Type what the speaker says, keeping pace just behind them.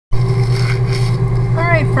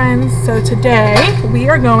friends, so today we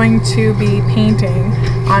are going to be painting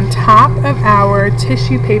on top of our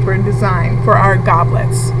tissue paper design for our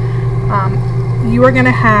goblets. You are going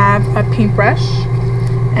to have a paintbrush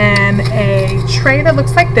and a tray that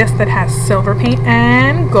looks like this that has silver paint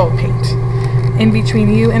and gold paint in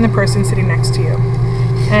between you and the person sitting next to you.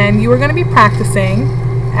 And you are going to be practicing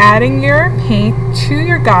adding your paint to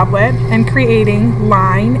your goblet and creating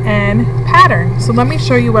line and pattern. So let me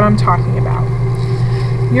show you what I'm talking about.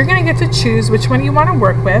 You're going to get to choose which one you want to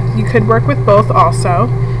work with. You could work with both also.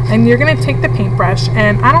 And you're going to take the paintbrush,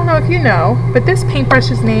 and I don't know if you know, but this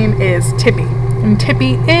paintbrush's name is Tippy. And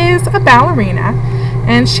Tippy is a ballerina,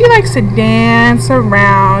 and she likes to dance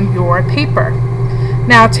around your paper.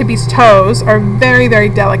 Now Tippy's toes are very, very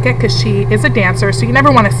delicate because she is a dancer, so you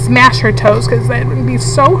never want to smash her toes because that would be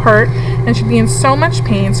so hurt and she'd be in so much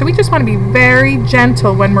pain. So we just want to be very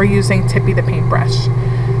gentle when we're using Tippy the paintbrush.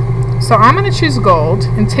 So I'm going to choose gold,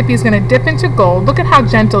 and Tippy's going to dip into gold. Look at how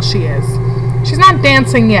gentle she is. She's not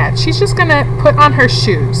dancing yet. She's just going to put on her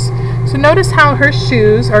shoes. So notice how her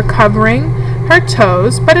shoes are covering her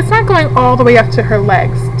toes, but it's not going all the way up to her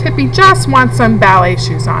legs. Tippy just wants some ballet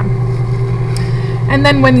shoes on. And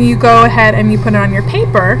then when you go ahead and you put it on your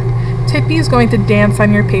paper, Tippy is going to dance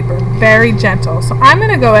on your paper, very gentle. So I'm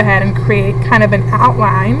going to go ahead and create kind of an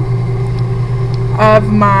outline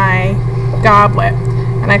of my goblet.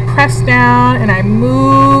 And I press down and I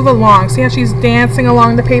move along. See how she's dancing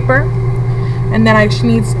along the paper? And then she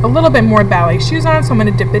needs a little bit more ballet shoes on, so I'm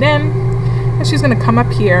going to dip it in. And she's going to come up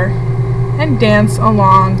here and dance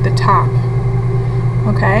along the top.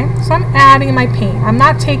 Okay, so I'm adding my paint. I'm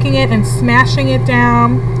not taking it and smashing it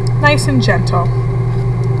down. Nice and gentle.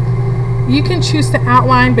 You can choose to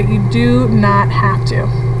outline, but you do not have to.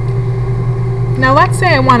 Now let's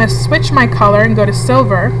say I want to switch my color and go to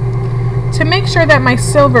silver. To make sure that my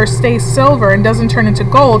silver stays silver and doesn't turn into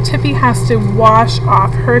gold, Tippy has to wash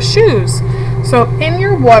off her shoes. So in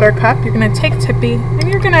your water cup, you're going to take Tippy and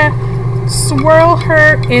you're going to swirl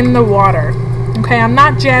her in the water. Okay, I'm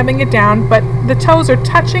not jabbing it down, but the toes are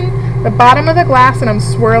touching the bottom of the glass and I'm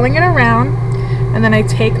swirling it around. And then I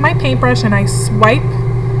take my paintbrush and I swipe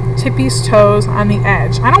Tippy's toes on the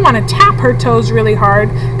edge. I don't want to tap her toes really hard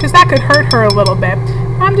because that could hurt her a little bit.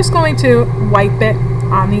 I'm just going to wipe it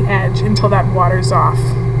on the edge until that water's off.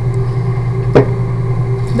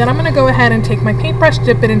 Then I'm going to go ahead and take my paintbrush,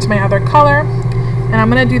 dip it into my other color, and I'm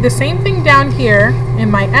going to do the same thing down here in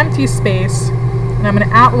my empty space, and I'm going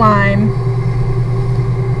to outline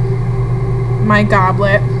my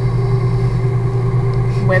goblet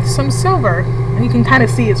with some silver. And you can kind of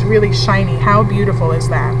see it's really shiny. How beautiful is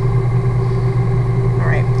that?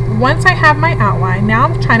 Alright, once I have my outline, now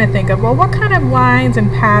I'm trying to think of, well, what kind of lines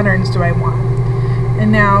and patterns do I want? And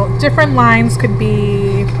now different lines could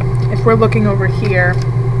be, if we're looking over here,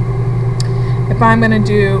 if I'm going to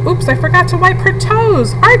do, oops, I forgot to wipe her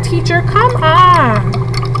toes. Art teacher, come on.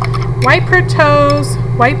 Wipe her toes,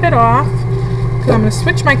 wipe it off. Because I'm going to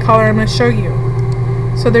switch my color, I'm going to show you.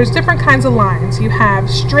 So there's different kinds of lines. You have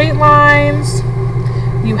straight lines,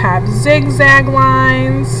 you have zigzag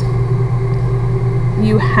lines,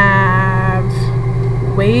 you have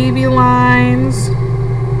wavy lines.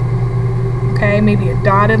 Okay, maybe a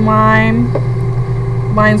dotted line,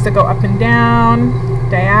 lines that go up and down,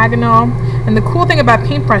 diagonal. And the cool thing about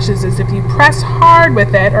paintbrushes is if you press hard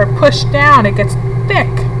with it or push down, it gets thick.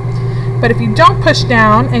 But if you don't push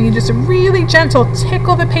down and you just really gentle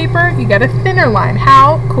tickle the paper, you get a thinner line.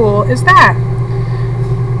 How cool is that?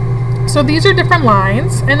 So these are different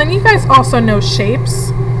lines. And then you guys also know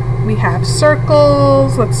shapes. We have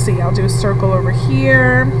circles. Let's see, I'll do a circle over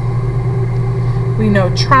here. We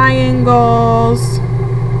know triangles,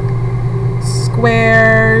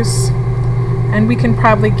 squares, and we can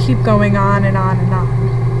probably keep going on and on and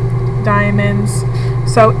on. Diamonds.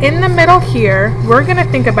 So in the middle here, we're going to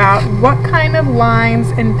think about what kind of lines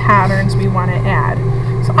and patterns we want to add.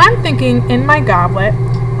 So I'm thinking in my goblet,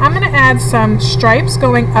 I'm going to add some stripes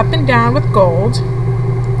going up and down with gold,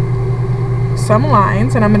 some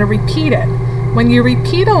lines, and I'm going to repeat it. When you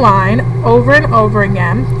repeat a line over and over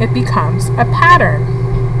again, it becomes a pattern.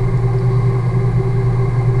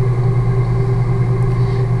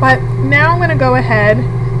 But now I'm going to go ahead,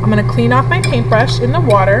 I'm going to clean off my paintbrush in the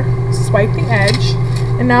water, swipe the edge,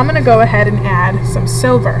 and now I'm going to go ahead and add some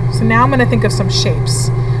silver. So now I'm going to think of some shapes.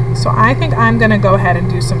 So I think I'm going to go ahead and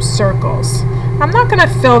do some circles. I'm not going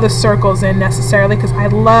to fill the circles in necessarily because I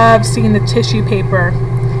love seeing the tissue paper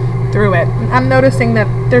through it. I'm noticing that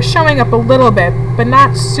they're showing up a little bit, but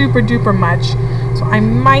not super duper much. So I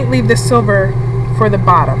might leave the silver for the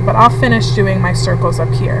bottom, but I'll finish doing my circles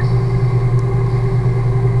up here.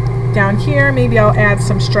 Down here, maybe I'll add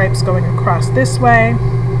some stripes going across this way.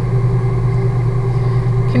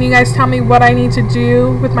 Can you guys tell me what I need to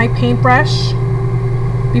do with my paintbrush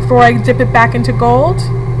before I dip it back into gold?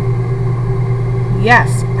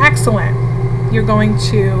 Yes, excellent. You're going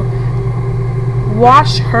to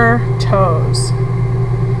wash her toes.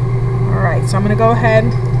 Alright, so I'm going to go ahead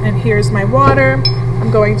and here's my water. I'm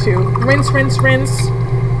going to rinse, rinse, rinse,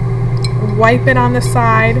 wipe it on the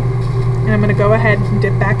side, and I'm going to go ahead and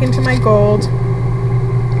dip back into my gold.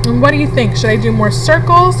 And what do you think? Should I do more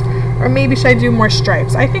circles or maybe should I do more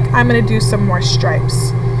stripes? I think I'm going to do some more stripes.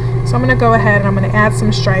 So I'm going to go ahead and I'm going to add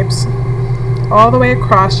some stripes all the way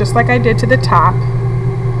across just like I did to the top.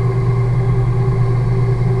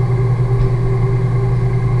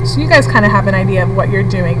 So you guys kind of have an idea of what you're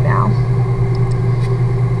doing now.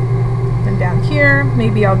 And down here,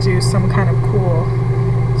 maybe I'll do some kind of cool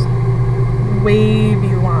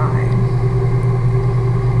wavy line.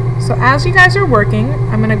 So as you guys are working,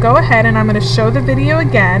 I'm going to go ahead and I'm going to show the video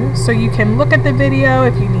again so you can look at the video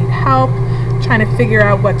if you need help trying to figure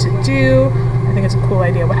out what to do. I think it's a cool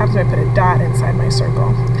idea. What happens if I put a dot inside my circle?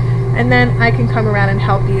 And then I can come around and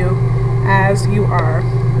help you as you are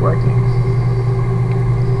working.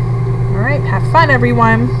 Alright, have fun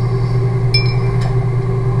everyone!